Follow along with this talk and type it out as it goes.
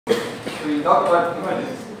So we'll talk about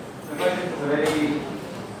emergence. Emergence is a very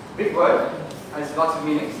big word, has lots of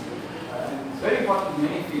meanings, and it's very important in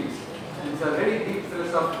many fields. And it's a very deep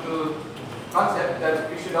philosophical concept that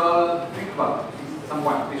we should all think about. At some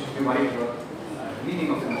point, we should be worried about the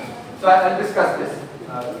meaning of emergence. So I'll discuss this.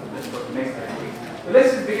 Let's go to the next slide. So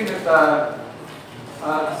let's just begin with a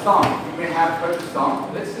song. You may have heard the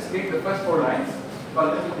song. Let's just read the first 4 lines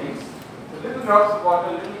called Little Things. So little drops of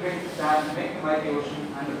water, little grains of sand, make the mighty ocean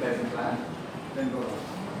and the pleasant land. Then go on.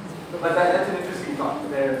 So, but that's an interesting thought.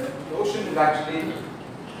 The ocean is actually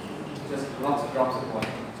just lots of drops of water.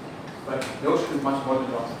 But the ocean is much more than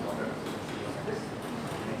drops of water.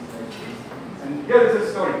 And here is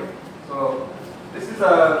a story. So this is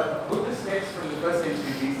a Buddhist text from the 1st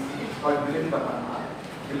century BC. It's called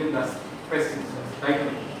Milinda's Questions. Title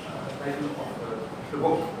of the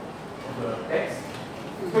book, of the text.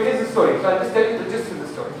 So here's the story. So I'll just tell you the gist of the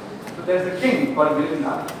story. So there's a king called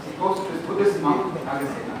Milinda. He goes to this Buddhist monk,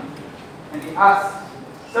 Nagasena, and he asks,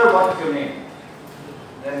 "Sir, what is your name?"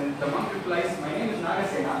 Then the monk replies, "My name is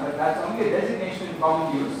Nagasena, but that's only a designation in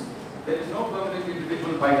common use. There is no permanent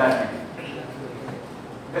individual by that name."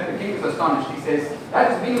 Then the king is astonished. He says,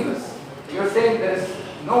 "That is meaningless. You're saying there is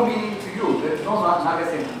no meaning to you. There is no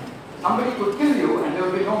Nagasena. Somebody could kill you and there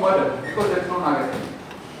will be no murder because there is no Nagasena."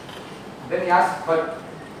 Then he asks, but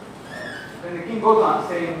then the king goes on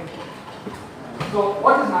saying, "So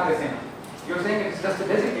what is Nagasena? You're saying it's just a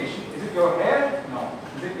designation. Is it your hair? No.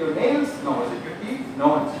 Is it your nails? No. Is it your teeth?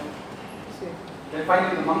 No." Then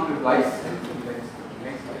finally the monk replies,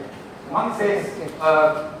 next slide. The monk says,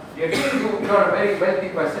 "You're a very wealthy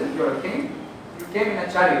person, you're a king, you came in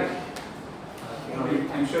a chariot."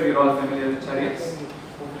 I'm sure you're all familiar with chariots.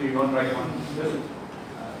 Hopefully you don't ride one.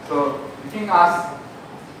 So the king asks,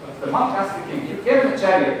 the monk asks the king, "You came in a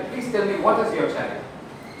chariot, please tell me what is your chariot?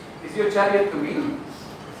 Is your chariot the wheel?"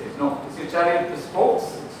 He says, "No." "Is your chariot the spokes?"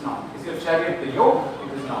 "It's not." "Is your chariot the yoke?"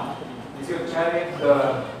 "It is not." "Is your chariot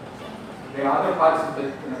the other parts of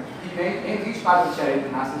the, he names each part of the chariot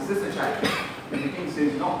and asks, "Is this a chariot?" And the king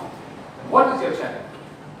says, "No." "Then what is your chariot?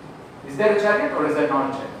 Is there a chariot or is there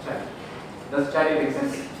not a chariot? Does chariot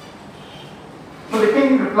exist?" So the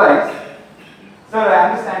king replies, "Sir,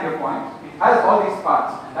 I understand your point. It has all these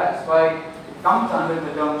parts, and that is why it comes under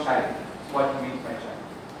the term chariot." That's what it means by chariot.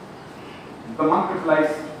 The monk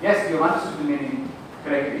replies, "Yes, you have understood the meaning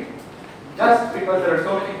correctly. Just because there are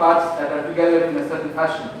so many parts that are together in a certain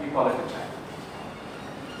fashion, we call it a chariot."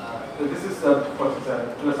 So this is, of course, it's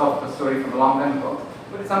a philosophical story from a long time ago,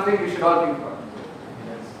 but it's something we should all think about.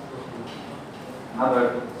 Another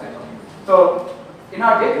side. So in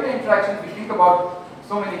our day-to-day interactions, we think about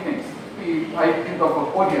so many things. I think of a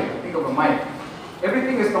podium, I think of a mic.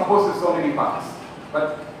 Everything is composed of so many parts.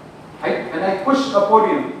 But when I push a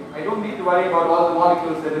podium, I don't need to worry about all the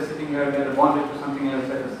molecules that are sitting here that are bonded to something else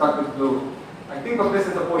that are stuck with glue. I think of this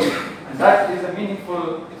as a podium, and that is a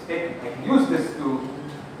meaningful statement. I can use this to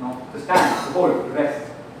stand, to hold, to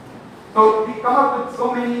rest. So we come up with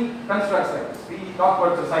so many constructs like this. We talk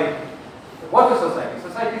about society. What is society?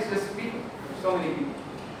 Society is just people. There's so many people.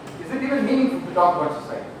 Is it even meaningful to talk about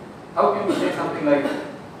society? How can we say something like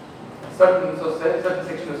a certain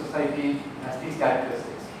section of society has these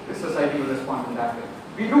characteristics? This society will respond in that way.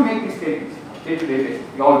 We do make these statements day-to-day basis.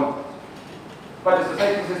 We all do. But a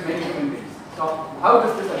society is just many human beings. So how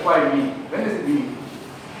does this acquire meaning? When is it meaningful?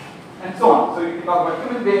 And so on. So you can talk about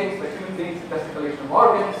human beings, but human beings is just a collection of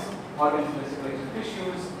organs, organs are just a collection of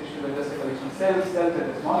tissues, tissues are just a collection of cells, cells are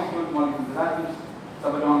just molecules, molecules are atoms,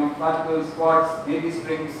 subatomic particles, quarks, maybe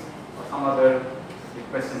strings, or some other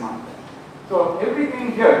question mark. So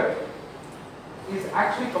everything here is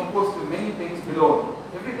actually composed of many things below.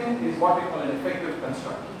 Everything is what we call an effective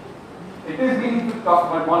construct. It is meaningful to talk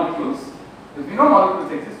about molecules, because we know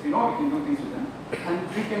molecules exist, we know we can do things with them, and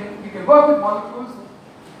we can work with molecules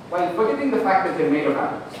while forgetting the fact that they're made of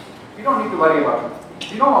atoms. We don't need to worry about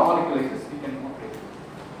it. We know our molecule exists, we can operate.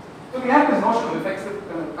 So we have this notion of effective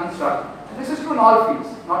construct, and this is true in all fields,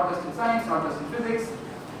 not just in science, not just in physics.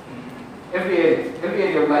 Every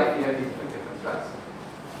area of life we have these effective constructs.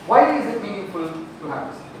 Why is it meaningful to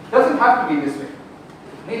have this? It doesn't have to be this way.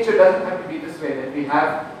 Nature doesn't have to be this way, that we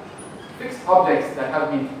have fixed objects that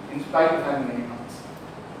have meaning in spite of having many parts.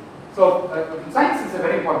 So science is a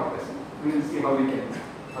very important question. We will see how we can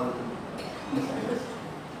understand this.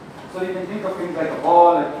 So you can think of things like a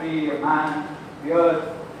ball, a tree, a man, the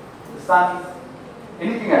earth, the sun,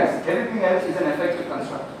 anything else. Everything else is an effective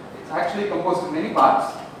construct. It's actually composed of many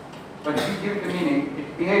parts, but if you give it a meaning,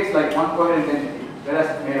 it behaves like one coherent entity, whereas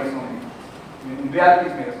it's made of so many parts. In reality,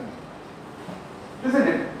 it's made of so many parts. This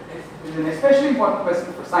is an especially important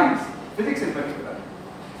question for science, physics in particular,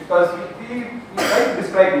 because because we try to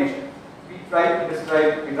describe nature.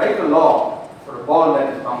 We write a law for a ball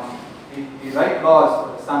that is bouncing. We write laws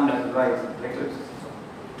for the sun that will rise and eclipses and so on.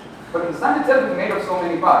 But the sun itself is made of so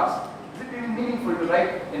many parts. Is it really meaningful to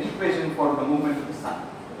write an equation for the movement of the sun,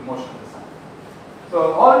 the motion of the sun?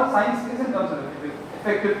 So all science is in terms of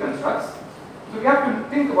effective constructs. So we have to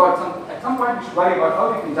think about at some point we should worry about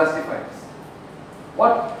how we can justify this.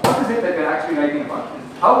 What is it that we are actually writing about? And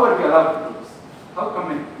how are we allowed to do this? How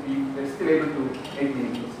come we're still able to make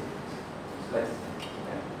meaningful statements?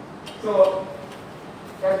 So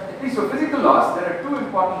at least for physical laws, there are two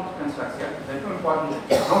important constructs here. There are two important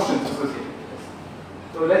notions associated with this.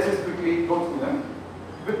 So let's just quickly go through them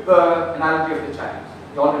with the analogy of the chariot.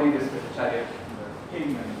 We already discussed the chariot in the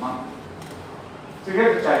king and the monk. So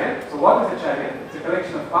here's the chariot. So what is a chariot? It's a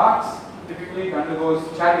collection of parts. Typically it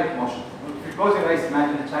undergoes chariot motion. If you close your eyes,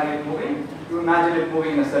 imagine a chariot moving. You imagine it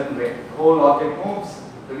moving in a certain way. The whole object moves,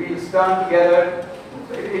 the wheels turn together.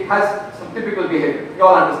 So it has some typical behavior. We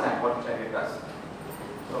all understand what a chariot does.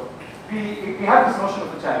 So we have this notion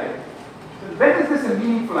of a chariot. So when is this a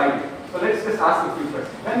meaningful idea? So let's just ask a few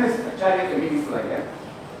questions. When is a chariot a meaningful idea?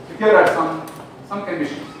 So here are some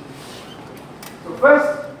conditions. So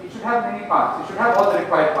first, it should have many parts. It should have all the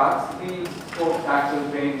required parts: wheels, spokes,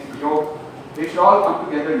 axles, reins, yoke. They should all come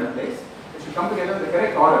together in a place. They should come together in the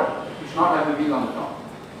correct order. You should not have the wheel on the top.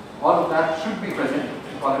 All of that should be present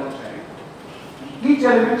to call it a chariot. Each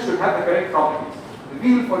element should have the correct properties. The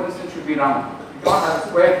wheel, for instance, should be round. You cannot have a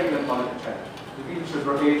square wheel and call it a chariot. The wheel should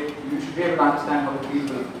rotate. You should be able to understand how the wheel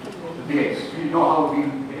will behave. You know how a wheel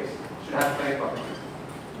behaves. It should have the correct properties.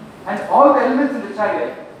 And all the elements in the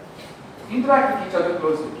chariot interact with each other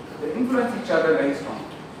closely. They influence each other very strongly.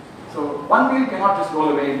 So one wheel cannot just roll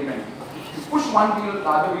away independently. If you push one wheel, the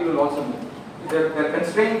other wheel will also move. They're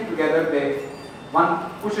constrained together.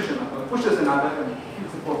 One pushes another and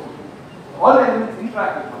feels supposed to. All the elements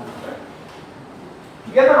interact with one another.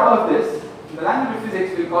 Together, all of this, in the language of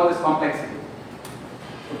physics, we call this complexity.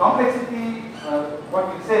 So complexity,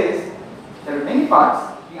 what we say is, there are many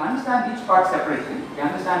parts. We understand each part separately. We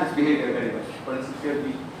understand its behavior very well. For instance, here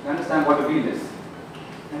we understand what a wheel is.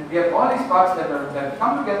 And we have all these parts that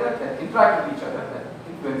come together, that interact with each other, that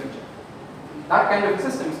influence each other. That kind of a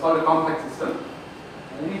system is called a complex system.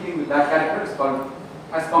 Anything with that character is called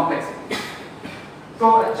as complexity.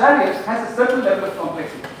 So a chariot has a certain level of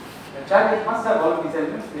complexity. A chariot must have all of these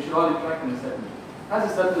elements. They should all interact in a certain way. It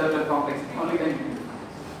has a certain level of complexity. Only then you can do it.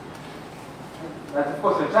 That's of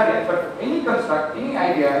course a chariot, but any construct, any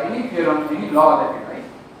idea, any theorem, any law that you write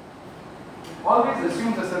always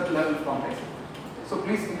assumes a certain level of complexity. So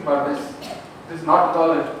please think about this. This is not at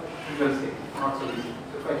all a trivial state. Not so easy.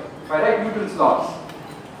 So if I write Newton's laws,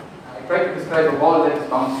 I try to describe a ball that is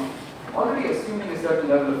bouncing. I'm already assuming a certain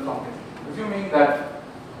level of complexity. Assuming that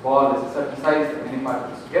the ball is a certain size, there are many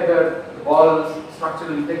particles together, the ball's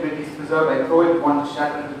structural integrity is preserved, I throw it, one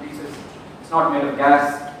shatter into pieces, it's not made of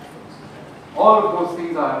gas. All of those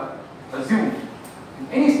things are assumed in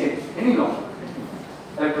any state, any law.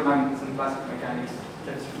 Electromagnetism, classical mechanics,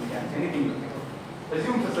 statistical mechanics, anything you think of,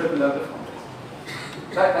 assumes a certain level of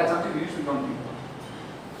complexity. That's something we usually don't think about.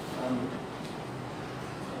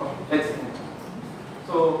 Okay, let's see.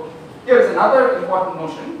 So here is another important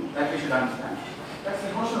notion that we should understand. That's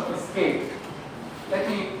the notion of a scale.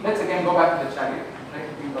 Let's again go back to the chariot. Try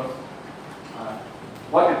to think of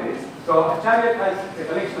what it is. So a chariot has a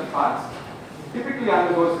collection of parts. It typically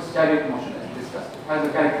undergoes this chariot motion as we discussed. It has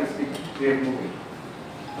a characteristic way of moving.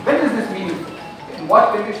 When is this meaningful? In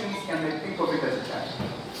what conditions can we think of it as a chariot?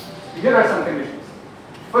 Here are some conditions.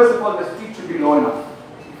 First of all, the speed should be low enough.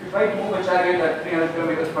 If you try to move a chariot at 300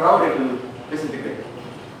 kilometers per hour, it will disintegrate.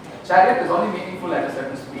 A chariot is only meaningful at a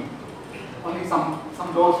certain speed. Only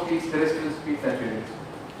some low speeds, terrestrial speeds that we reach.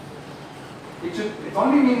 It's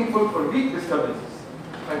only meaningful for weak disturbances.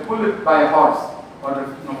 If I pull it by a horse, or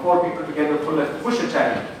if four people together push a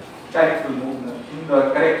chariot, chariot will move in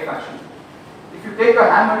the correct fashion. If you take a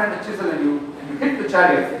hammer and a chisel and you hit the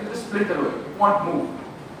chariot, it will just splinter away. It won't move.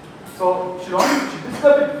 So you should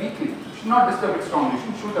disturb it weakly. You should not disturb it strongly. You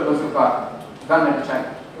shouldn't shoot a bazooka gun at a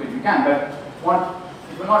chariot. Well, you can, but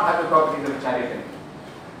it will not have the properties of a chariot anymore.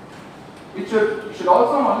 You should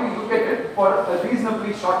also only look at it for a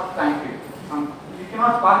reasonably short time period. You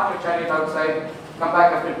cannot park your chariot outside, come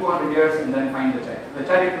back after 200 years and then find the chariot. The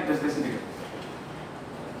chariot will just disintegrate.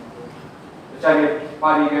 The chariot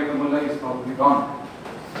Pari gave the mullah is probably gone.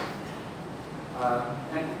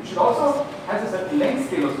 And it should also has a certain length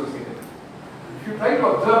scale associated. If you try to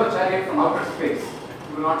observe a chariot from outer space,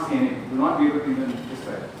 you will not see anything. You will not be able to even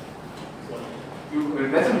describe it. So,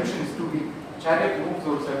 resolution is too weak. A chariot moves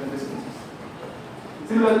over certain distances.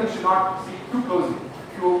 Similarly, you should not see too closely.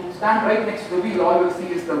 If you stand right next to the wheel, all you'll see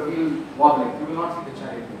is the wheel wobbling. You will not see the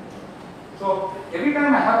chariot wheel. So every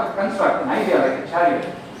time I have to construct an idea like a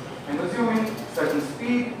chariot, I'm assuming certain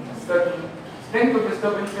speed, a certain strength of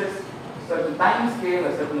disturbances, a certain time scale,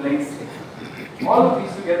 a certain length scale. All of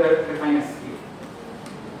these together define a scale.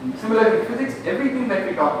 And similarly, in physics, everything that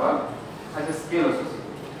we talk about has a scale associated.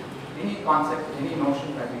 Any concept, any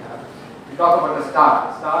notion that we have. We talk about a star.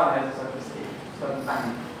 A star has a certain scale, certain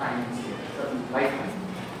time scale, certain lifetime.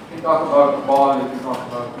 We can talk about a ball, we can talk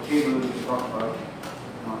about a table, we can talk about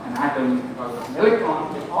an atom, we can talk about an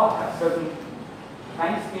electron. They all have certain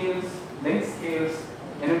time scales, length scales,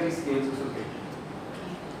 energy scales associated.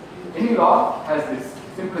 Any law has this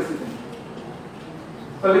simplicity.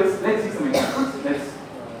 So let's see some examples. Let's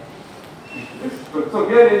Good. So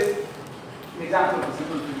here is an example of a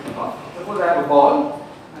simple physical law. Suppose I have a ball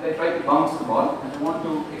and I try to bounce the ball and I want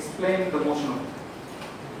to explain the motion of it.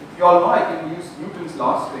 You all know I can use Newton's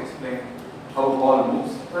laws to explain how a ball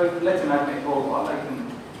moves. So let's imagine I throw a ball, I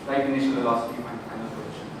can write initial velocity, my final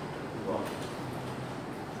position.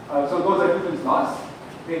 So those are Newton's laws.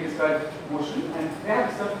 They describe motion and they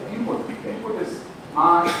have a certain input. The input is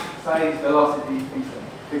mass, size, velocity, things like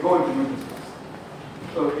that. They go into Newton's laws.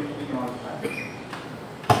 So we can all try.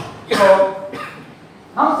 So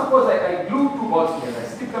now suppose I glue two balls together, I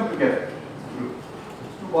stick them together.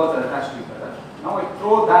 Two balls are attached to each other. Now I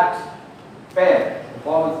throw that pair, the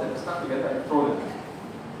balls that are stuck together, I throw them.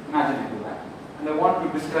 Imagine I do that. And I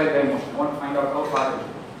want to describe their motion. I want to find out how far they go.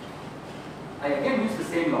 I again use the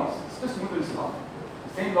same laws. It's just Newton's law.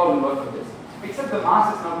 The same law will work for this. Except the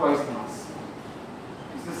mass is now twice the mass.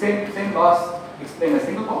 It's the same laws explain a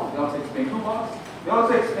single ball. They also explain two balls. They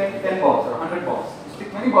also explain 10 balls or 100 balls. You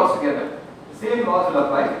stick many balls together, the same laws will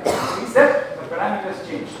apply, except the parameters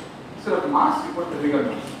change. Instead of mass, you put the bigger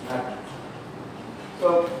mass.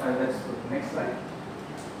 So let's go to the next slide.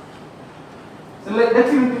 So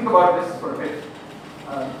let's even think about this for a bit.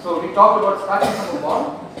 So we talked about starting from a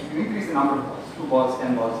ball, you increase the number of balls, 2 balls,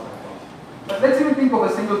 10 balls, 5 balls. But let's even think of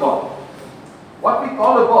a single ball. What we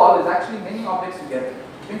call a ball is actually many objects together.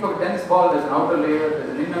 Think of a tennis ball, there's an outer layer, there's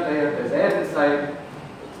an inner layer, there's air inside.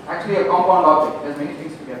 It's actually a compound object, there's many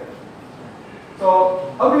things together.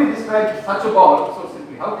 So how do we describe such a ball so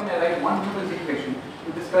simply? How can I write one Newton's equation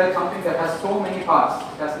to describe something that has so many parts,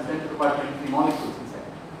 it has 10 to the power 23 molecules inside?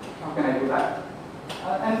 How can I do that?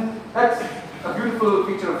 And that's a beautiful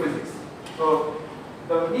feature of physics. So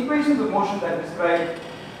the equations of motion that describe,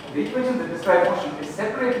 motion is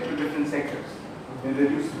separated to different sectors. They're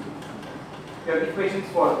reduced to. We have equations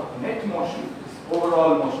for net motion,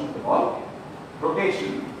 overall motion of the ball,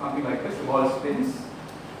 rotation, something like this, the ball spins,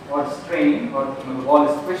 or strain, or the ball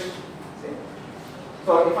is squished. Say.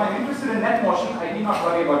 So if I'm interested in net motion, I need not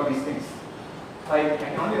worry about these things. I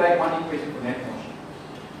can only write one equation for net motion.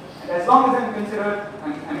 And as long as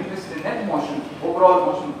I'm interested in net motion, overall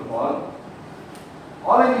motion of the ball,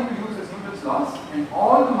 all I need to use is Newton's laws, and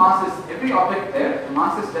all the masses, every object there, the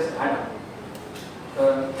masses just add up.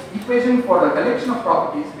 The equation for the collection of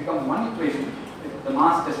properties becomes one equation with the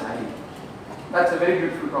mass just adding. That's a very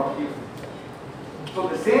beautiful property of physics. So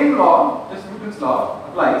the same law, just Newton's law,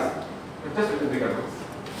 applies, but just with the bigger words.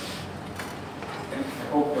 Okay, I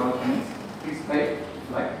hope you all can. Please play if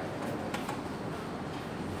you like.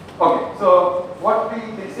 Okay, so what we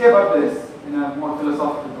can say about this in a more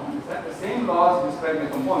philosophical tone is that the same laws describe the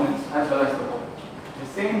components as well as the whole. The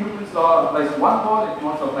same Newton's law applies to one ball, it can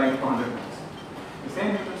also apply to 100 balls. The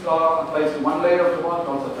same Newton's law applies to one layer of the ball, it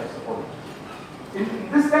also applies to the whole.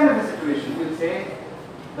 In this kind of a situation, we'll say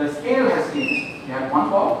the scale has changed. You have one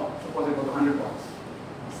ball, suppose I go to 100 balls.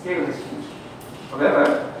 The scale has changed.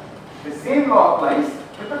 However, the same law applies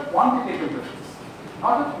with a quantitative difference,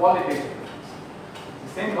 not a qualitative difference.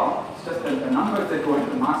 The same law, it's just that the numbers that go in,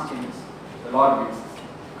 the mass changes, the law basis,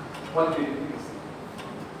 qualitative basis.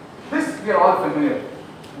 This we are all familiar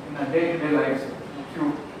in our day-to-day lives.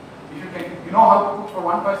 You know how to cook for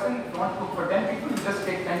one person. If you want to cook for 10 people, you just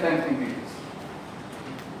take 10 times the ingredients.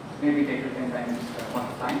 Maybe take it 10 times one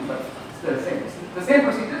time, but it's the same. It's the same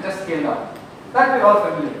procedure, just scaled up. That we're all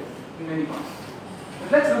familiar with in many forms.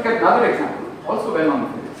 But let's look at another example, also well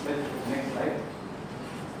known in physics. Let's go to the next slide.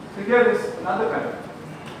 So here is another pattern.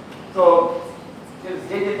 So here's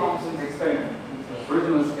J.J. Thomson's experiment. It's the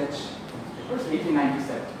original sketch. It was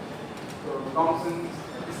 1897. So Thomson's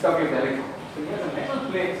discovery of the electron. So he has a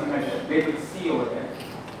metal plate somewhere there, labeled C over there.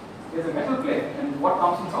 There's a metal plate, and what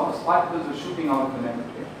Thomson saw was particles were shooting out of the metal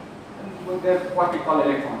plate. And they're what we call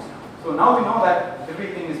electrons now. So now we know that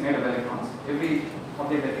everything is made of electrons. Every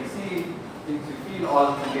object that we see, things we feel,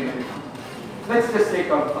 all contain electrons. Let's just take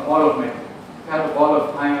a ball of metal. you have a ball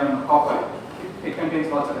of iron or copper, it contains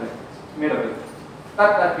lots of electrons. It's made of it.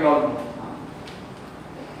 That we all know.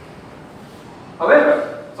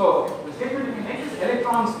 However, so the statement we make is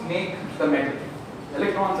electrons make the metal.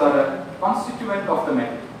 Electrons are a constituent of the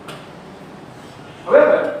metal.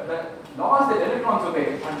 However, the laws that electrons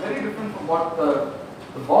obey are very different from what the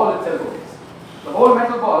ball itself obeys. The whole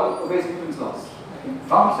metal ball obeys Newton's laws. It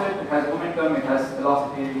bounces, it has momentum, it has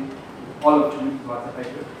velocity, all of Newton's laws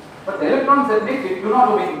affected. But the electrons that make it do not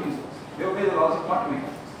obey Newton's laws. They obey the laws of quantum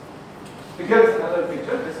mechanics. So here's another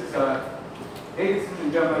picture. This is Davidson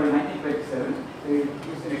in Germany in 1927. They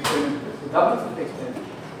used an experiment. It's a double slit experiment.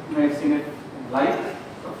 You may have seen it in live.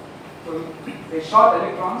 So they shot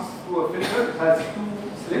electrons through a filter. It has two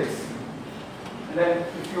slits. And then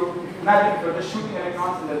if you imagine if you're just shooting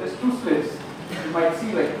electrons and there are just two slits, you might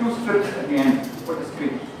see like two strips at the end for the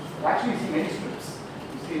screen. You actually see many strips.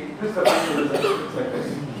 You see this is a bunch of strips like this.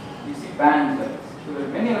 You see bands like this. So there are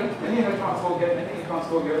many electrons go here, many electrons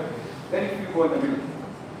go here, very few go in the middle.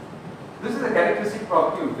 This is a characteristic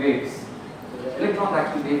property of waves. So the electrons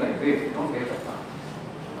actually behave like waves, they don't behave like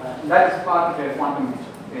particles. And that is part of their quantum nature.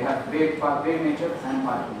 They have wave nature and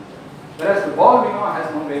particle nature. Whereas the ball we know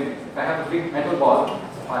has no wave nature. If I have a big metal ball,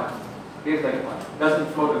 it's a particle. It behaves like a particle. It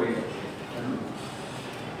doesn't float away.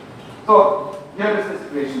 So here is the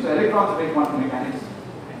situation. The electrons obey quantum mechanics.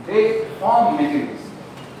 And they form materials.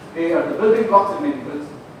 They are the building blocks of materials.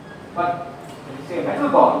 But when you say a metal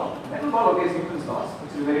ball obeys Newton's laws,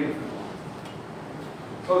 which is very different.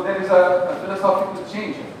 So there is a philosophical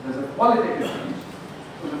change here. There is a qualitative change.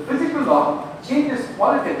 So the physical law changes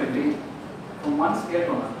qualitatively from one scale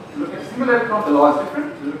to another. You look at a single electron, the law is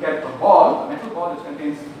different. You look at a ball, a metal ball which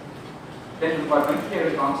contains 10 to the power 20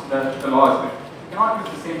 electrons, the law is different. You cannot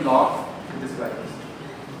use the same law to describe this.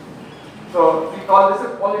 So we call this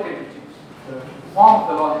a qualitative change. The form of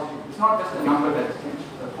the law has changed. It's not just a number that has changed,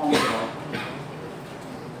 the form of the law.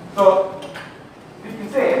 So we can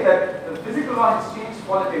say that the physical law has changed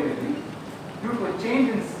qualitatively due to a change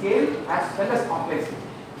in scale as well as complexity.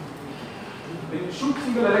 When you shoot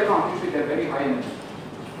single electrons, usually they are very high energy.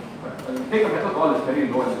 But when you take a metal ball, it's very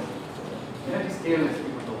low energy. Energy scale is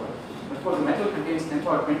equal to lower. Of course, the metal contains 10 to the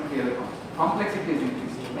power 20 electrons. Complexity is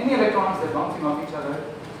increasing. Many electrons that are bouncing off each other,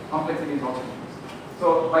 complexity is also increasing.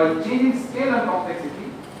 So by changing scale and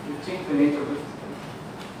complexity, you change the nature of the system.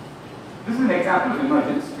 This is an example of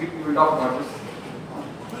emergence. We will talk about this.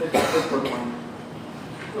 Let's go to one.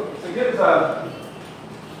 So here is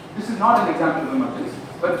this is not an example of emergence,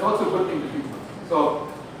 but it's also a good thing to think about. So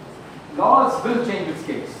laws will change with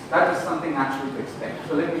scales. That is something natural to expect.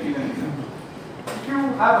 So let me give you an example. If you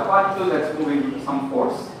have a particle that's moving with some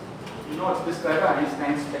force, you know it's described by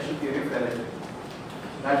Einstein's special theory of relativity.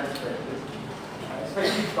 That is described this.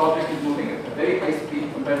 Especially if the object is moving at a very high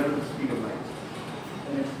speed compared to the speed of light.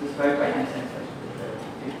 Then it's described by Einstein's special theory of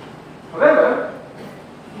relativity. However,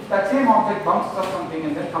 if that same object bounces off something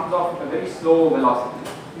and then comes off at a very slow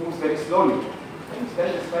velocity, moves very slowly, then it's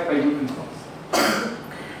well described by Newton's laws.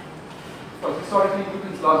 So historically,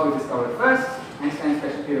 Newton's laws were discovered first, Einstein's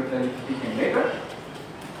special theory of relativity came later.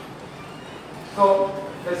 So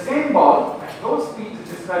the same ball at low speeds is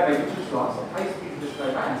described by Newton's laws, at high speeds is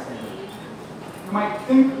described by Einstein's laws. You might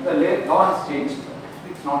think the law has changed,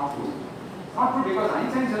 but it's not true. It's not true because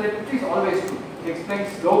Einstein's relativity is always true. It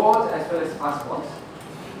explains slow balls as well as fast balls.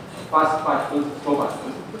 Fast particles, slow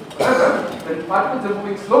particles. However, when particles are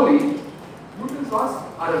moving slowly, Newton's laws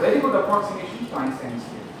are a very good approximation to Einstein's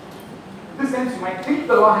theory. In this sense, you might think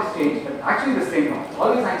the law has changed, but actually the same law. It's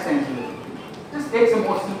always Einstein's relativity. It just takes a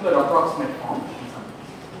more simpler approximate form in some ways.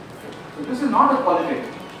 So this is not a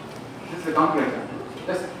qualitative. This is a counterexample.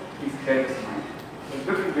 Just please bear this in mind. There's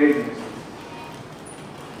different ways in this.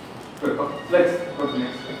 Good. Okay. Let's go to the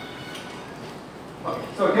next slide. Okay.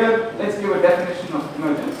 So here, let's give a definition of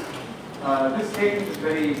emergence. This statement is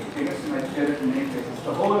very famous. You might hear it in many places.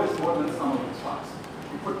 The whole is more than the sum of its parts.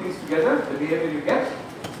 You put things together, the behavior you get,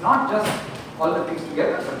 it's not just all the things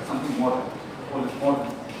together, but it's something more than that. The whole is more than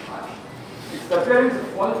its parts. It's the appearance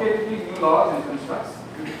of qualitatively new laws and constructs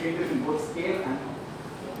due to changes in both scale and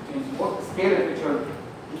change both the scale at which you are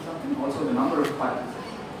doing something, also the number of particles.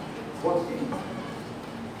 Both changes.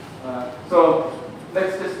 So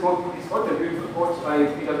let's just go through these quotes. A beautiful quotes by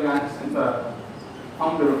P.W. Anderson, the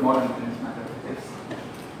founder of modern mathematics.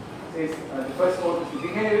 It says the first quote is the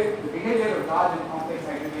behavior of large and complex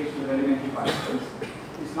aggregation of elementary particles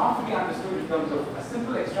is not to be understood in terms of a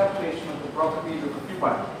simple extrapolation of the properties of a few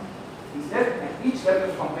particles. Instead, at each level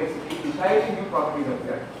of complexity, entirely new properties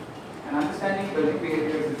appear. And understanding the new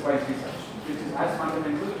behaviors requires research, which is as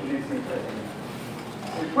fundamental in its nature as anything.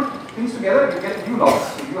 So you put things together, you get new laws.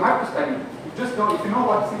 So you have to study. You just don't, if you know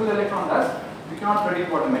what single electron does, you cannot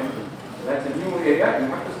predict what a metal will do. So that's a new area, you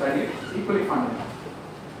have to study it. It's equally fundamental.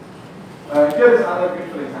 Here is another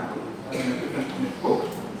beautiful example in this book.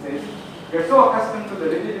 It says, we are so accustomed to the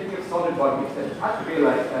rigidity of solid bodies that it's hard to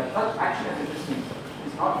realize that such action and resistance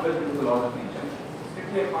is not built into the laws of nature. It's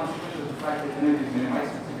strictly a consequence of the fact that energy is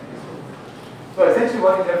minimized and symmetry is low. So essentially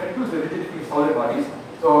what is referring to is the rigidity of solid bodies.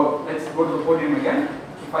 So let's go to the podium again.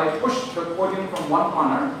 If I push the podium from one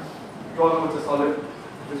corner, you all know it's a solid.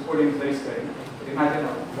 This podium is very sturdy. Imagine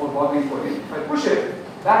a more wobbling podium. If I push it,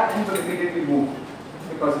 that end will immediately move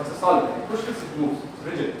because it's a solid. I push this, it moves. It's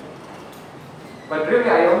rigid. But really,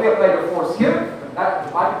 I only apply the force here, but that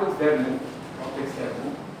the particles there move, objects there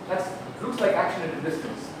move. That looks like action at a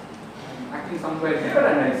distance. I'm acting somewhere here,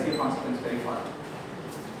 and I see a consequence very far.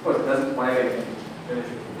 Of course, it doesn't violate any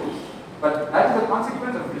relativity rules. But that is a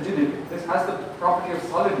consequence of rigidity. This has the property of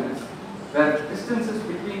solidness, where distances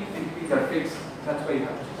between entities are fixed. That's why you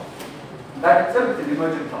have it. That itself is an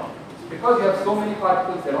emergent problem. Because you have so many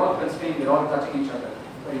particles, they're all constrained, they're all touching each other.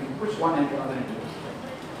 So you can push one into the other into this.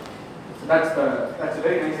 So that's a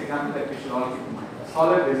very nice example that we should all keep in mind. A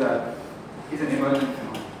solid is an emergent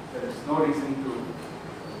phenomenon. There is no reason to.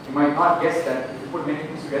 You might not guess that if you put many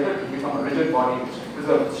things together, it will become a rigid body which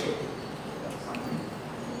preserves its shape. That's something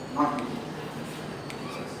not easy.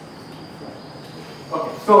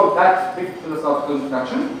 Okay, so that's big philosophical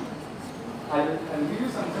introduction. I'll give you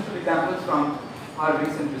some simple examples from our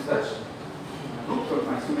recent research group, so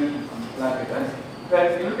my students and some collaborators,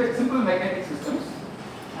 where we look at simple magnetic systems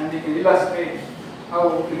and we can illustrate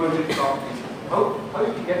how emergent properties, how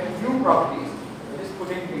you can get new properties by just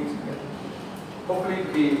putting things together. Hopefully it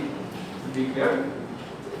will be clear.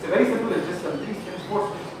 It's a very simple, it's just some 3 steps, 4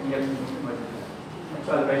 steps you can get into emergent.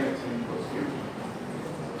 So I'll write explaining those to you.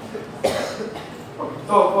 Okay.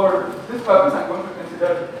 So for this purpose, I'm going to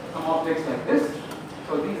consider some objects like this.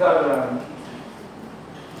 So these are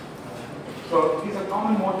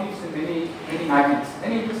common motifs in many magnets.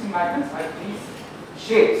 Many interesting magnets have these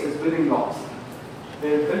shapes as building blocks.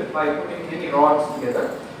 They're built by putting many rods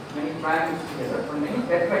together, many triangles together, or many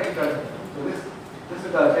tetrahedral. So this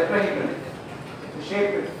is a tetrahedron. It's a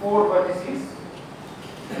shape with 4 vertices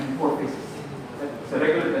and 4 faces. It's a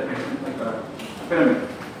regular tetrahedron, like a pyramid.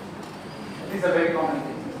 These are very common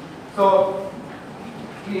things. So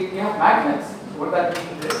we have magnets. So what that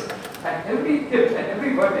means is at every tip, at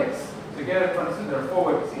every vertex, so here for instance there are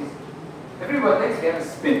 4 vertices. Every vertex we have a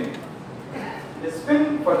spin. The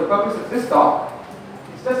spin, for the purpose of this talk,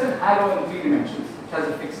 is just an arrow in 3 dimensions, which has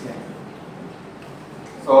a fixed length.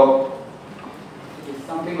 So it's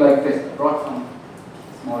something like this. I brought some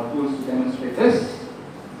small tools to demonstrate this.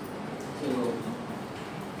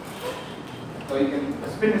 So you can, the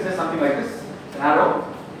spin is just something like this. It's an arrow.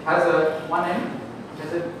 It has one end, which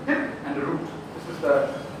has a tip and a root. This is the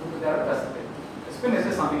root of the arrow, that's the tip. The spin is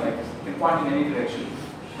just something like this. You can point in any direction.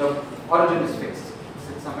 The origin is fixed. It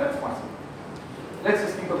sits somewhere, it's constant. Let's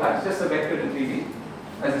just think of that. It's just a vector in 3D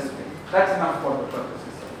as a spin. That's enough for the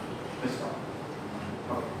purposes of this talk.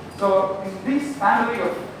 Okay. So in this family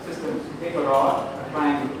of systems, you take a rod, a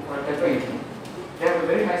triangle, or a tetrahedron. They have a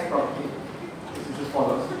very nice property. This is as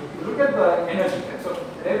follows. You look at the energy. So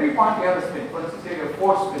at every point you have a spin. For instance, you have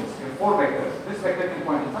 4 spins. You have 4 vectors. This vector can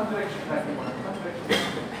point in some direction, that can point in some direction,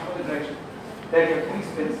 some other direction. There you have 3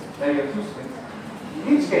 spins. There you have 2 spins. In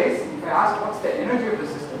each case, if I ask what's the energy of the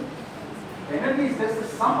system, the energy is just the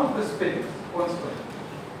sum of the spins whole square.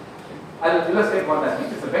 I'll illustrate what that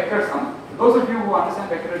means. It's a vector sum. For those of you who understand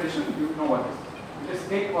vector addition, you know what it is. You just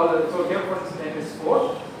take all the, so here for instance, n is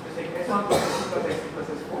 4. Just take s1 plus s2 plus s3 plus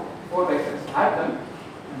s4, 4 vectors, add them,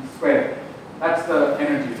 and square. That's the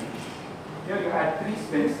energy. Here you add 3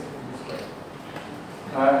 spins, and square.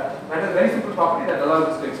 That is a very simple property that allows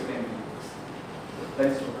us to explain this.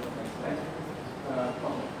 Let's look at that, right?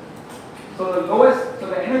 So the lowest, so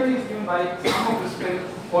the energy is given by sum of the spin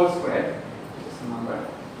whole square, which is a number.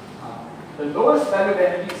 The lowest value of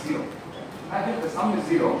energy is 0. Imagine the sum is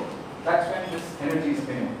 0, that's when this energy is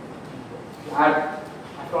minimum. You add,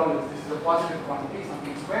 after all, this is a positive quantity,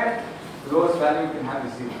 something squared, the lowest value you can have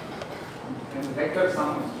is 0. And the vector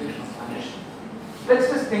sum is fixed must vanish. Let's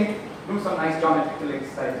just think, do some nice geometrical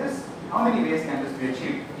exercises. How many ways can this be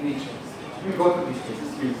achieved in each case? We'll go through these cases,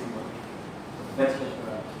 we'll see what. Let's get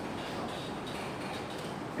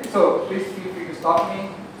okay, so please feel free to stop me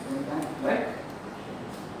anytime you like.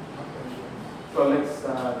 So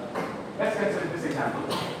let's consider this example.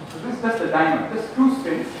 So this is just a diamond. Just 2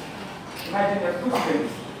 spins. Imagine you have 2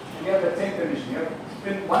 spins and you have that same condition. You have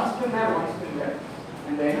spin, 1 spin there, 1 spin there.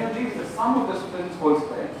 And the energy is the sum of the spins whole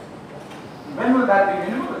square. And when will that be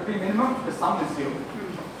minimum? It will be minimum if the sum is 0.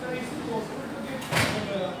 So is it possible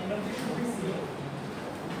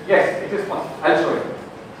Yes, it is possible. I'll show you.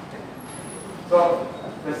 So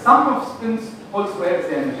the sum of spins whole square is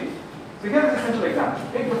the energy. So here is a simple example.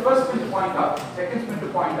 Take the first spin to point up, second spin to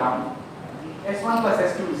point down. S1 plus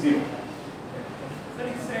S2 is 0. Sir,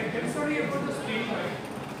 it's only about the spin, right?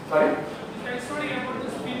 Sorry? It's only about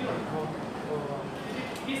the spin.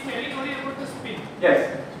 He's telling only about the spin.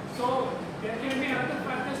 Yes. So there can be other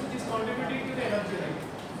factors which is contributing to the energy, right?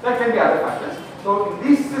 There can be other factors. So in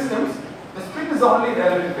these systems, the spin is only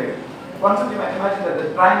relevant variable. Once you might imagine that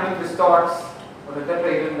the triangle distorts or the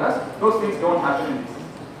tetrahedron does, those things don't happen in these systems.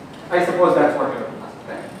 I suppose that's what you're asking,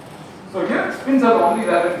 right? So here, spins are the only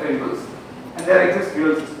relevant variables, and there exists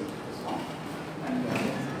real systems.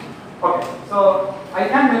 Okay, so I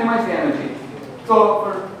can minimize the energy. So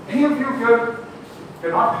for any of you here, if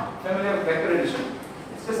you're not familiar with vector addition,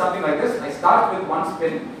 it's just something like this. I start with one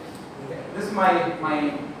spin. Okay. This is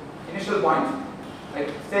my initial point. I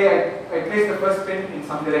place the first spin in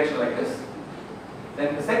some direction like this.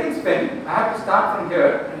 Then the second spin, I have to start from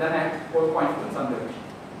here, and then I have to go point in some direction.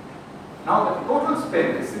 Now the total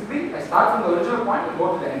spin is simply, I start from the original point and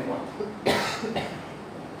go to the end point.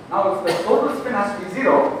 Now if the total spin has to be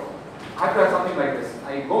 0, I have to have something like this.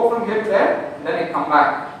 I go from here to there, and then I come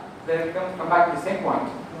back. Then I come back to the same point.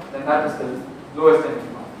 Then that is the lowest energy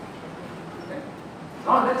point. Okay.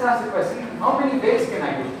 Now let's ask the question, how many ways can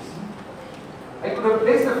I do this? I could have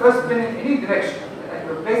placed the first spin in any direction. I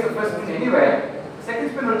could have placed the first spin anywhere. The second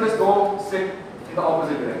spin will just go sit in the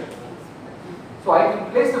opposite direction. So I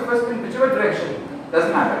can place the first spin whichever direction,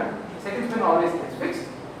 doesn't matter. The second spin always gets fixed.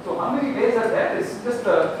 So how many ways are there? It's just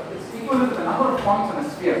it's equal to the number of points on a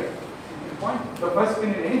sphere. You point the first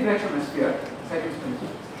spin in any direction on a sphere, the second spin is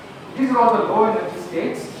fixed. These are all the low energy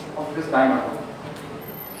states of this diagram.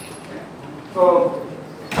 Okay. So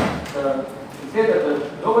we say that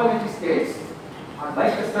the low energy states are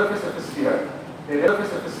like the surface of a sphere. The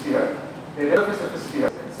surface of a sphere. The surface of a sphere.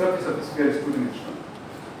 The surface of a sphere is two-dimensional.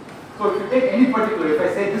 So if you take any particular, if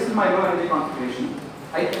I say this is my low energy configuration,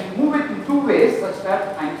 I can move it in two ways such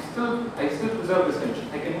that I still preserve this tension.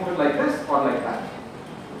 I can move it like this or like that.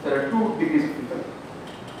 There are 2 degrees of freedom.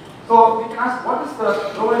 So we can ask, what is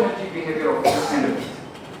the low energy behavior of this kind of thing?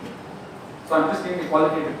 So I'm just giving a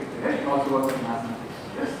qualitative picture here. It also works in mathematics.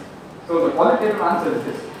 Yes. So the qualitative answer is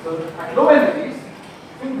this. So at low energies,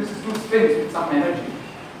 I think this is 2 spins with some energy.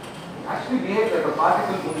 It actually behaves like a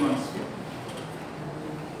particle moving on a sphere.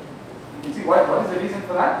 You can see what is the reason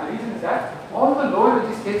for that? The reason is that all the low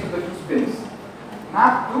energy states of the 2 spins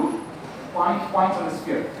map to points on the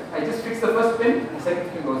sphere. I just fix the first spin and the second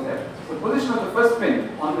spin goes there. So the position of the first spin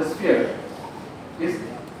on the sphere is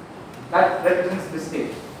that represents the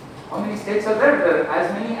state. How many states are there? There are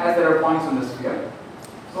as many as there are points on the sphere.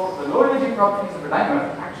 So the low energy properties of a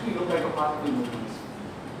dimer actually look like a particle moving on the sphere.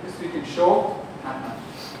 This we can show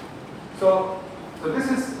mathematically. So this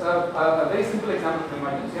is a very simple example of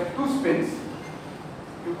emergence. You have 2 spins.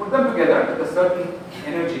 You put them together with a certain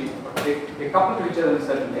energy, they couple to each other in a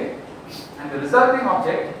certain way, and the resulting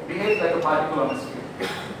object behaves like a particle on a sphere.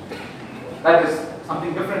 That is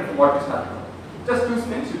something different from what we started with. Just 2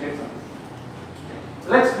 spins, you get something. Okay. So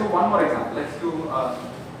let's do one more example. Let's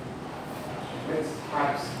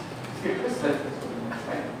perhaps skip this. Let's go to the next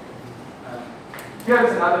slide. Here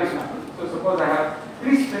is another example. So suppose I have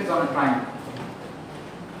 3 spins on a triangle.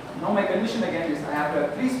 Now my condition again is I have to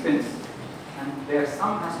have 3 spins and their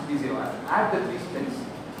sum has to be 0. I have to add the 3 spins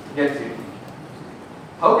to get 0.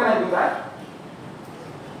 How can I do that?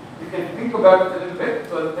 You can think about it a little bit.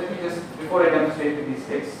 So let me just, before I demonstrate with these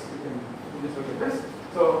sticks, you can just look at this.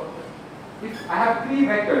 So if I have 3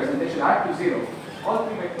 vectors and they should add to 0, all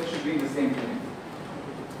 3 vectors should be in the same plane.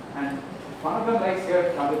 And one of them lies here,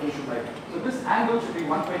 the other 2 should lie here. So this angle should be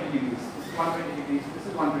 120 degrees. This is 120 degrees, this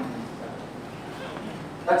is 120 degrees.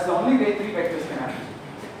 That's the only way 3 vectors can happen.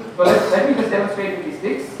 So let me just demonstrate with these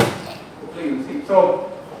sticks. Hopefully you'll see.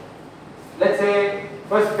 So let's say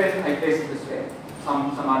first spin I place it this way,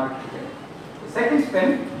 some arbitrary way. The second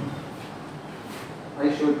spin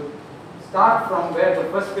I should start from where the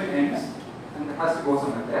first spin ends and it has to go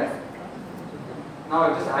somewhere there. Now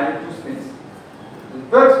I've just added 2 spins. The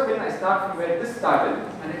third spin I start from where this started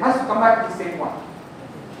and it has to come back to the same point.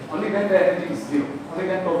 Only when the energy is 0. Only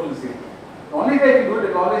when total is 0. The only way to do it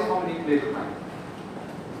will always form an equilibrium line.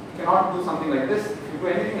 You cannot do something like this. If you do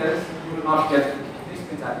anything else, you will not get these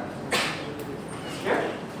spins added.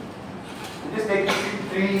 Here, you just take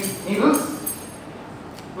 3 needles,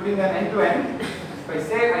 putting them end to end. If I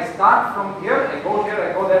say I start from here, I go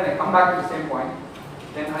there, and I come back to the same point,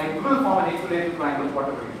 then I will form an equilibrium triangle,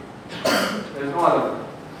 whatever you do. There is no other way.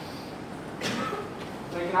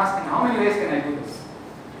 So you can ask me, how many ways can I do this?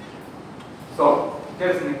 So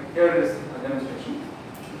here is a demonstration.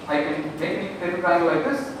 I can make an equilateral triangle like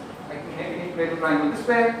this. I can make an equilateral triangle this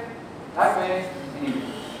way, that way, anyway.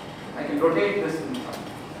 I can rotate this inside.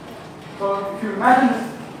 So if you imagine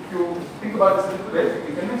this, if you think about this a little bit,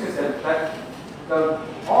 you convince yourself that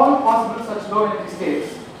all possible such low energy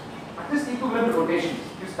states are just equivalent rotations.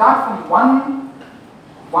 You start from one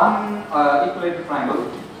equilateral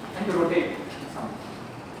triangle and you rotate it.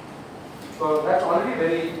 So that's already a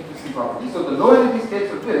very interesting property. So the low energy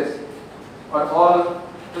states of this are all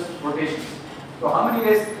just rotations. So how many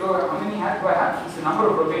hands do I have? It's the number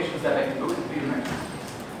of rotations that I can do in 3 dimensions.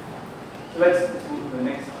 So let's move to the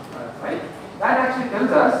next slide. That actually tells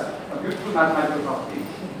us a beautiful mathematical property.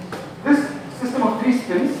 This system of 3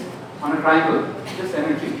 spins on a triangle, this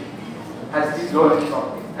energy, has these low energy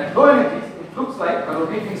properties. At low energies, it looks like a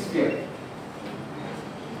rotating sphere.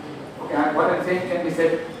 Okay, and what I'm saying can be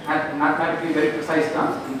said at mathematically very precise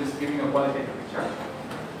terms. I'm just giving a qualitative picture.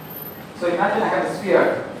 So imagine I have a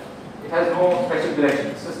sphere. It has no special direction.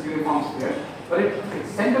 It's just a uniform sphere. But its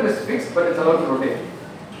center is fixed, but it's allowed to rotate.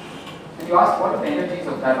 And you ask, what are the energies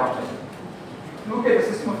of that object? If you look at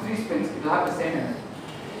the system of 3 spins, it will have the same energy.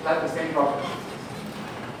 It will have the same properties.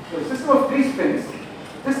 So the system of 3 spins,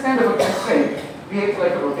 this kind of a constraint behaves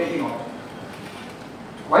like a rotating object.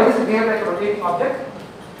 Why does it behave like a rotating object?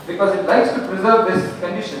 Because it likes to preserve this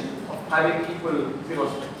condition of having equal 0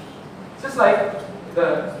 spin. It's just like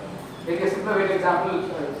maybe a simpler example to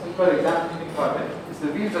think about it is the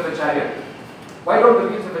wheels of a chariot. Why don't the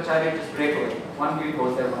wheels of a chariot just break away? One wheel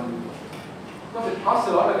goes there, one wheel goes there. Because it costs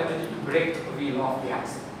a lot of energy to break the wheel off the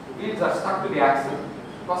axle. The wheels are stuck to the axle,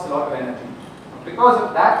 it costs a lot of energy. Because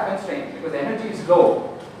of that constraint, because the energy is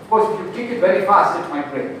low, of course if you kick it very fast, it might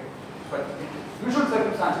break. But in usual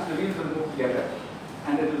circumstances, the wheels will move together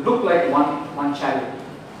and it will look like one chariot.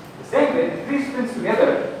 The same way, the 3 spins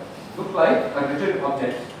together look like a rigid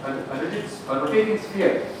object, a rotating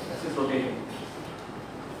sphere that's just rotating.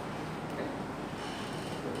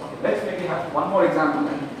 Okay, let's maybe have one more example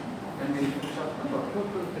and then we'll finish up.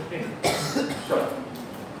 Sure.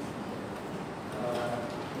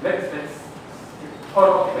 Let's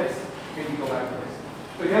maybe go back to this.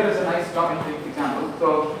 So here is a nice geometric example.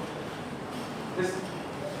 So this,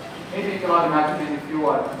 maybe you cannot imagine if you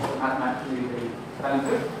are mathematically very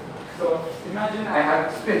talented. So imagine I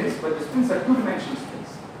have spins, but the spins are 2-dimensional spins.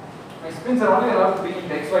 My spins are only allowed to be in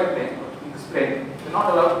the xy plane, or in this plane. They're not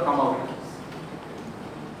allowed to come out like this.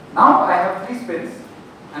 Now I have 3 spins,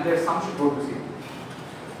 and their sum should go to 0.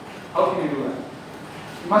 How can you do that?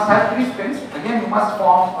 You must have 3 spins. Again, you must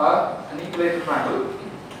form an equilateral triangle.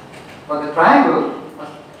 But the triangle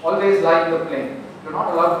must always lie in the plane. You're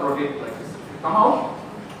not allowed to rotate it like this. If you come out,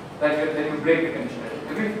 then you break the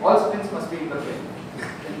condition. All spins must be in the plane.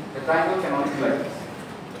 The triangle can only be like this.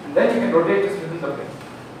 And then you can rotate this within the plane.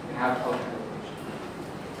 You can have outside rotation.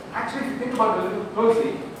 Actually, if you think about it a little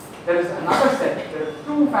closely, there is another set. There are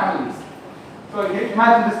 2 families. So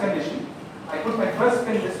imagine this condition. I put my first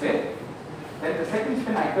spin this way. Then the second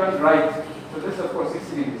spin I turn right. So this of course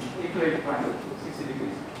 60 degrees. Equilateral triangle, 60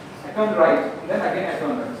 degrees. I turn right, and then again I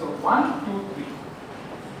turn right. So 1, 2, 3.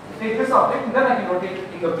 I take this object, and then I can rotate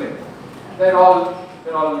it in the plane. And they're all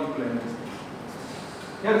equal in this case.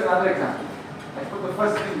 Here is another example. I put the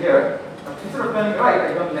first spin here, but instead of turning right,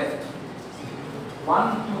 I turn left.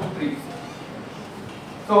 1, 2, 3.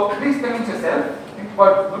 So please convince yourself.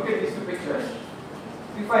 Look at these 2 pictures.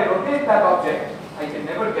 If I rotate that object, I can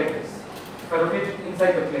never get this. If I rotate it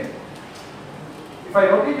inside the plane. If I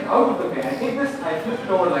rotate it out of the plane, I take this, I flip it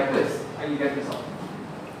over like this, I will get this out.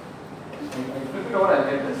 I flip it over, I'll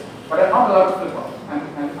get this. But I'm not allowed to flip out. I'm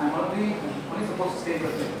only supposed to stay in the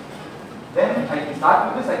plane. Then I can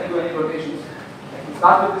start with this, I can do any rotations. I can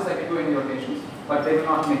start with this, I can do any rotations, but they will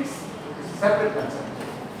not mix. It's a separate concept.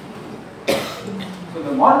 So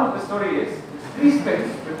the moral of the story is 3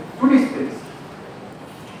 spins with 2D spins.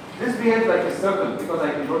 This behaves like a circle because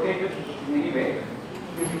I can rotate it in any way,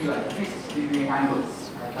 giving like 360-degree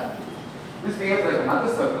angles like that. This behaves like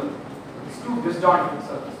another circle. It's 2 disjointed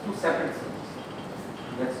circles, 2 separate circles.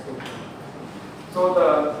 That's good. So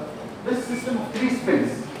this system of 3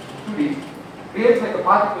 spins, 2D, behaves like a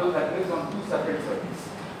particle that lives on 2 separate circles.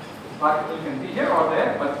 The particle can be here or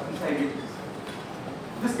there, but inside it is.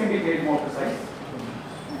 This can be made more precise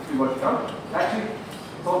if you work it out. Actually,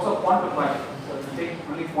 it's also quantified. So if you take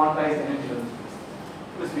only quantized energy levels,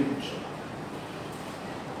 this we can show.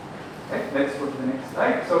 Right? Let's go to the next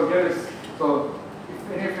slide. So here is, if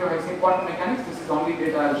any of you have seen quantum mechanics, this is the only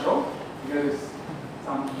data I'll show. Here is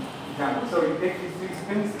some examples. So you take these 3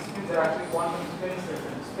 spins. The spins are actually quantum spins. There's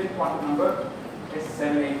a spin quantum number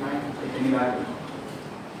S789, take any value.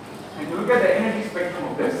 And you look at the energy spectrum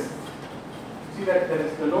see that there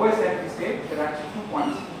is the lowest empty state. There are actually 2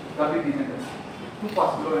 points, W degenerate. 2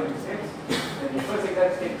 possible low empty states. Then the first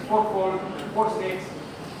exact state is 4-fold, 4 states,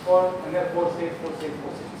 4, and then 4 states, 4 states,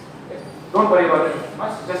 4 states. Okay. Don't worry about it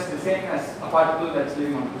much, just the same as a particle that's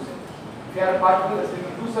living on 2 circles. If you have a particle that's living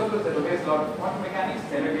on 2 circles that obeys the law of quantum mechanics,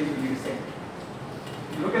 the energies will be the same.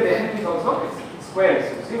 If you look at the energies also, it's squares.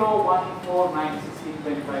 So 0, 1, 4, 9, 16,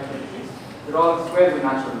 25, 26. They're all squares with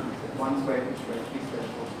natural numbers. 1 square, 2 square, 3 square,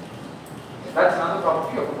 4 square. Okay. That's another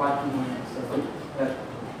property of a particle moving in a circle.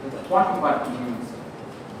 There's a quantum particle moving in a circle.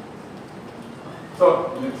 So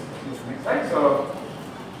let's next slide. So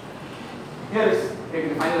here is maybe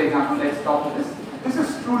the final example. Let's stop with this. This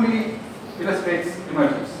is truly illustrates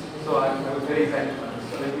emergence. So I was very excited about this.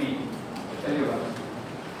 So let me tell you about it.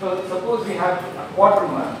 So suppose we have a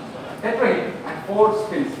quadrumer, a tetrahedron, and 4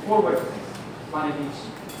 spins, 4 vertices, 1 at each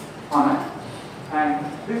corner. And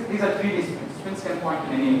these are 3D spins. Spins can point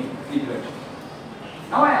in any direction.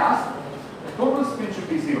 Now I ask, the total spin should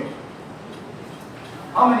be 0.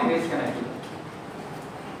 How many ways can I do?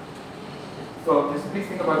 So just please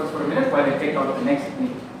think about this for a minute while I take out the next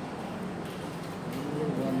technique.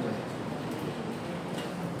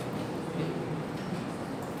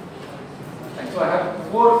 And so I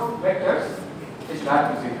have 4 vectors which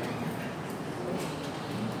add to 0.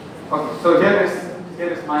 Okay, so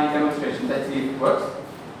here is my demonstration. Let's see if it works.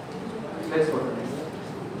 Let's go to this.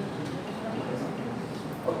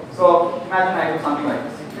 Okay, so imagine I do something like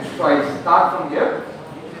this. So I start from here,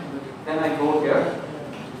 then I go here.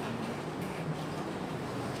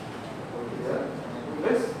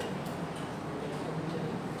 This.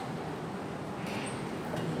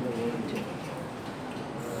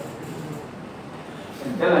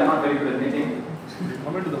 And tell I'm not very good at knitting.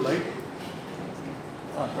 Come into the light.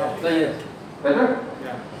 Yes. Better?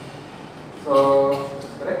 Yeah. So,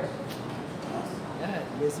 correct? Yeah,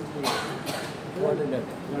 basically, what is that?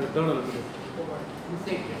 You have to turn a little bit.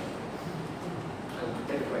 Mistake. I'll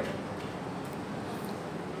get it right.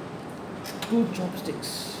 2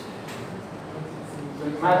 chopsticks. So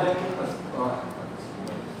imagine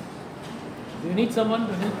Do you need someone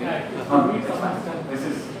to help you? this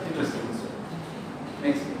is interesting.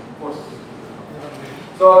 Makes force.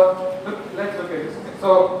 So let's look at this. So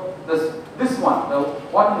this one, the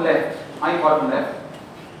bottom left, my bottom left,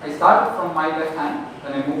 I start from my left hand,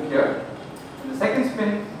 then I move here. And the second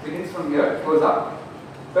spin begins from here, goes up.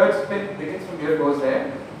 Third spin begins from here, goes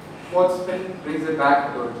there. Fourth spin brings it back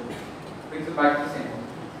to the origin. Brings it back to the same one.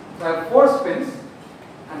 So I have 4 spins,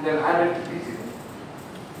 and they're added to these.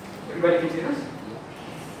 Everybody can see this?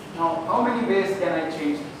 Now, how many ways can I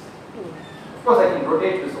change this? Of course, I can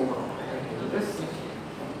rotate this over. I can do this,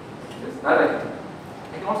 that I can do.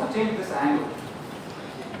 I can also change this angle.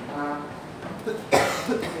 I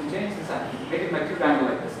can change this angle, make it an acute angle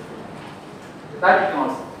like this. That you can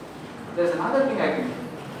also. There's another thing I can do.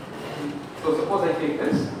 So suppose I take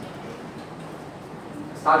this,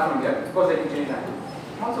 start from here, suppose I can change angle.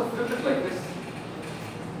 I can also flip it like this.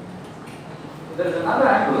 So there is another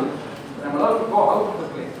angle that I'm allowed to go out of the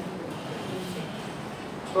plane.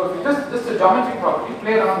 So if you just a geometric property,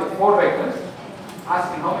 play around with 4 vectors,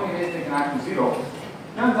 asking how many ways they can add to 0,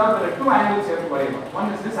 turns out there are 2 angles you have to worry about.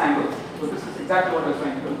 One is this angle. So this is exactly what I was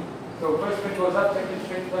trying to do. So first spin goes up, second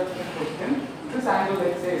spin, third spin, fourth spin. This angle,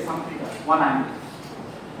 let's say, is some theta, 1 angle.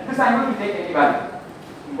 And this angle we take any value.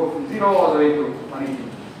 You go from 0 all the way to 180.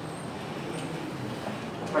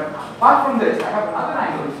 But apart from this, I have another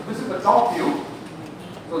angle. This is the top view.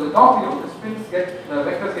 So the top view, the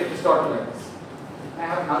vectors get distorted like this. I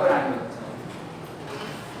have another angle.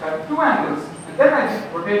 I have 2 angles, and then I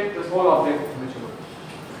just rotate this whole object individually.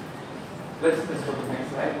 Let's just go to the next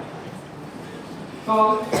slide. So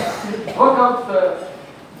work out the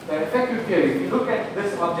effective theory. If you look at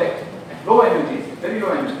this object at low energy, very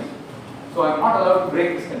low energy, so I'm not allowed to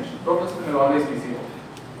break this condition. Total spin will always be 0.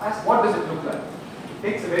 Ask, what does it look like? It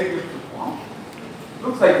takes a very beautiful form. It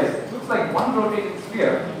looks like this. It looks like one rotating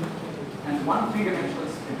sphere and one 3-dimensional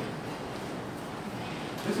spin.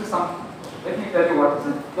 This is some. Let me tell you what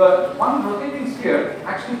this is. The one rotating sphere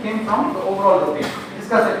actually came from the overall rotation. We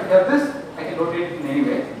discussed that if you have this, I can rotate it in any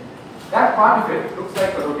way. That part of it looks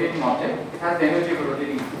like a rotating object. It has the energy of a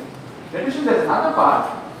rotating sphere. In addition, there's another part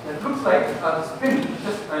that looks like a spin,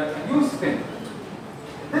 just a new spin.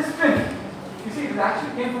 This spin, you see, it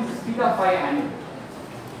actually came from this theta phi angle.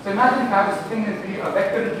 So imagine if I have a spin in a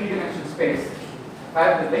vector in 3-dimensional space. If I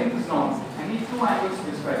have the length is known, I need 2 angles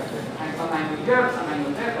to describe it. And some angle here, some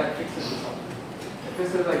angle there, that fixes this up. If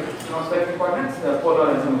this is like, spherical coordinates, polar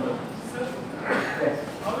and similar. Yes.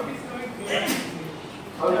 How it is coming here?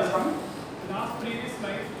 How it is coming? Last previous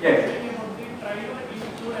slide, Yes. talking about the triangle in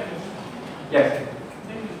 2 dimensions. Yes.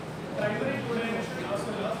 Then primary two-dimensional as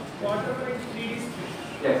well as quadrant 3D space.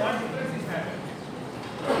 Yes. What difference is that?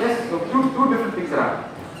 Yes, so two different things are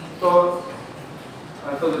happening. So,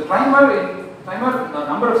 so the trimer, the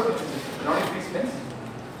number of spins is only 3 spins.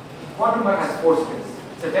 Quadrimer has 4 spins.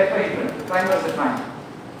 It's a tetrahedron. The trimer is a trimer.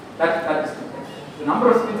 That is different. The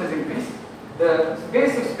number of spins has increased. The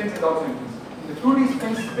space of spins is also increased. In the 2D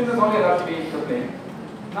spins, spin is only allowed to be in the plane.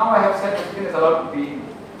 Now I have said that spin is allowed to be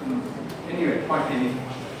anywhere, point anywhere.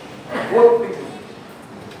 Both things.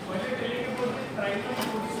 When you're telling about the trimer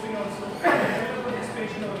 2D spin also, tell about the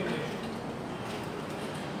spatial orientation.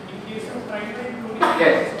 In case of trimer 2D spin,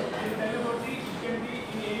 Yes. you tell about the it can be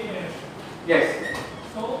in any direction. Yes.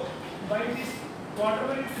 So by this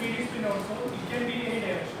quadrant 3D spin also, it can be in any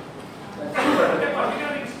direction. That's At true. a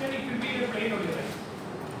particular instant, it will be in a plane only, right?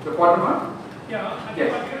 The quadrimer? Yeah, at Yes.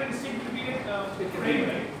 a particular instant, it will be in a plane,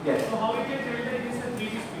 right? Yes. So how we can tell that it is a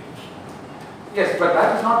 3D spin? Yes, but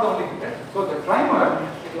that is not the only thing. Right? So the trimer,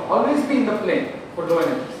 it will always be in the plane for low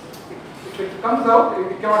energies. If it comes out,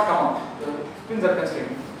 it cannot come out. The spins are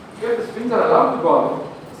constrained. Here the spins are allowed to go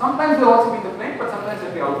out. Sometimes they will also be in the plane, but sometimes they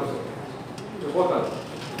will be out of the plane. They both are.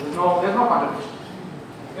 There's no contradiction.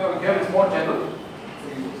 Here it's more general.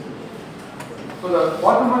 So the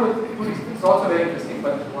quadrimer with 2D spins is also very interesting,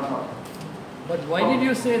 but one not. But why did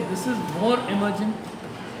you say this is more emergent?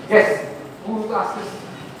 Yes. Who asked this?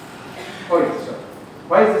 Oh yes, sure.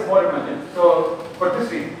 Why is this more emergent? So for this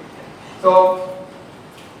reason. So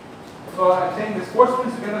I'm saying this 4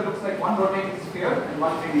 spins together looks like one rotating sphere and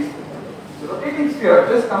one 3D sphere. The rotating sphere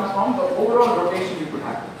just comes from the overall rotation you could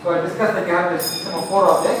have. So I discussed that you have this system of 4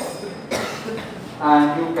 objects,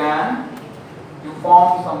 and you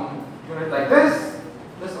form some unit like this.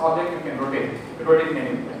 This object you can rotate. You can rotate in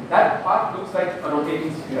any way. That part looks like a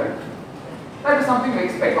rotating sphere. That is something we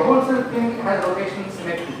expect. The whole thing has rotation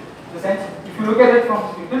symmetry. In the sense, if you look at it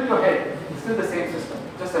from you tilt your head, it's still the same system,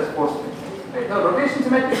 just as 4 spins. Right? The rotation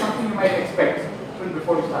symmetry is something you might expect even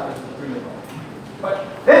before you started doing it.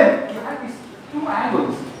 But then you have these 2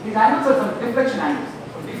 angles. These angles are some deflection angles,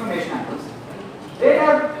 some deformation angles.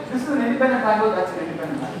 This is an independent angle, that's an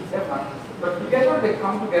independent angle. They have not. But together they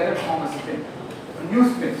come together to form a spin, a new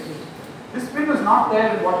spin. This spin was not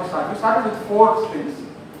there in what you started. You started with 4 spins,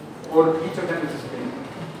 or each of them is a spin.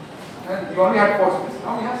 And you only had 4 spins.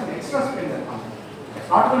 Now we have some extra spins that come. It's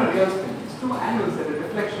not even a real spin. It's 2 angles that are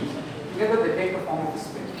deflections. Together they take the form of a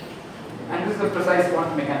spin. And this is a precise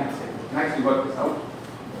quantum mechanics set. You can actually work this out.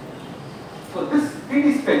 So this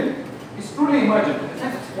 3D spin is truly emergent. In the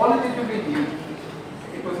sense it's qualitatively new.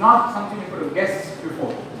 It was not something you could have guessed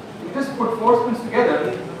before. You just put 4 spins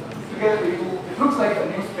together it looks like a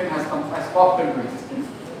new spin has popped into existence.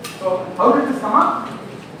 So how did this come up?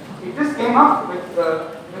 It just came up with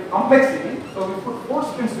complexity. So we put 4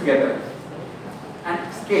 spins together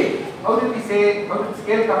and scale. How did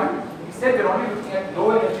scale come in? We said we're only looking at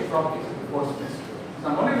low energy properties of the 4 spins. So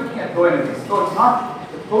I'm only looking at low energies. So it's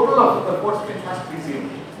not the total of the 4 spins has to be 0.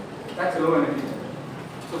 That's a low energy.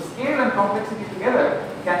 So scale and complexity together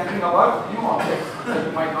can bring about new objects that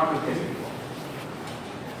you might not have guessed before.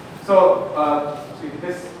 So,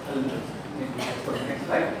 this for the next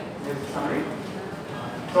slide. Here's the summary.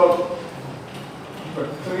 So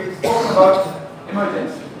we spoke about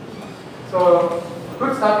emergence. So a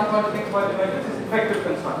good starting point to think about emergence is effective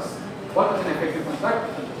constructs. What is an effective construct?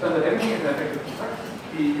 So that everything is an effective construct.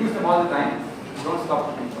 We use them all the time. We don't stop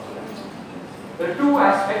to think about them. There are 2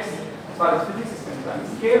 aspects as far as physics is concerned: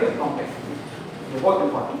 scale and complexity. They're both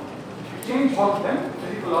important. If you change both of them,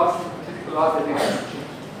 physical laws that they have.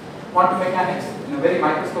 Quantum mechanics in a very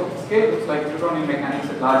microscopic scale looks like Newtonian mechanics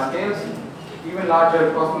at large scales. Even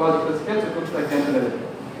larger cosmological scales, it looks like general relativity.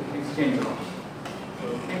 Things change a lot.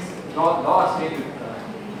 So things, laws change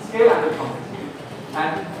with scale and with complexity.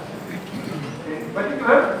 And in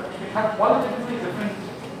particular, we have qualitatively different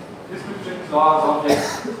descriptions, laws,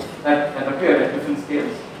 objects that appear at different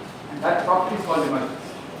scales. And that property is called emergence.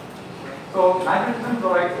 So magnetism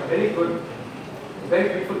provides a very good, very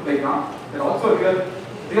beautiful playground. There are also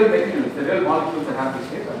real materials, the real molecules that have this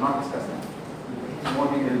shape. I will not discuss them. It's more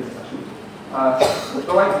detailed discussion. It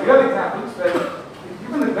provides real examples where,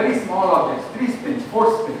 even with very small objects, 3 spins,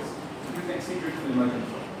 4 spins, you can see beautiful emergence.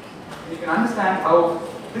 You can understand how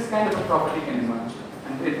this kind of a property can emerge.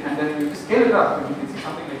 And then you scale it up, and you can see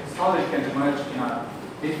something like solid can emerge in our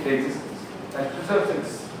day-to-day existence that preserves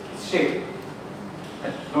its shape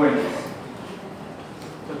at low energies.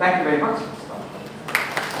 So thank you very much.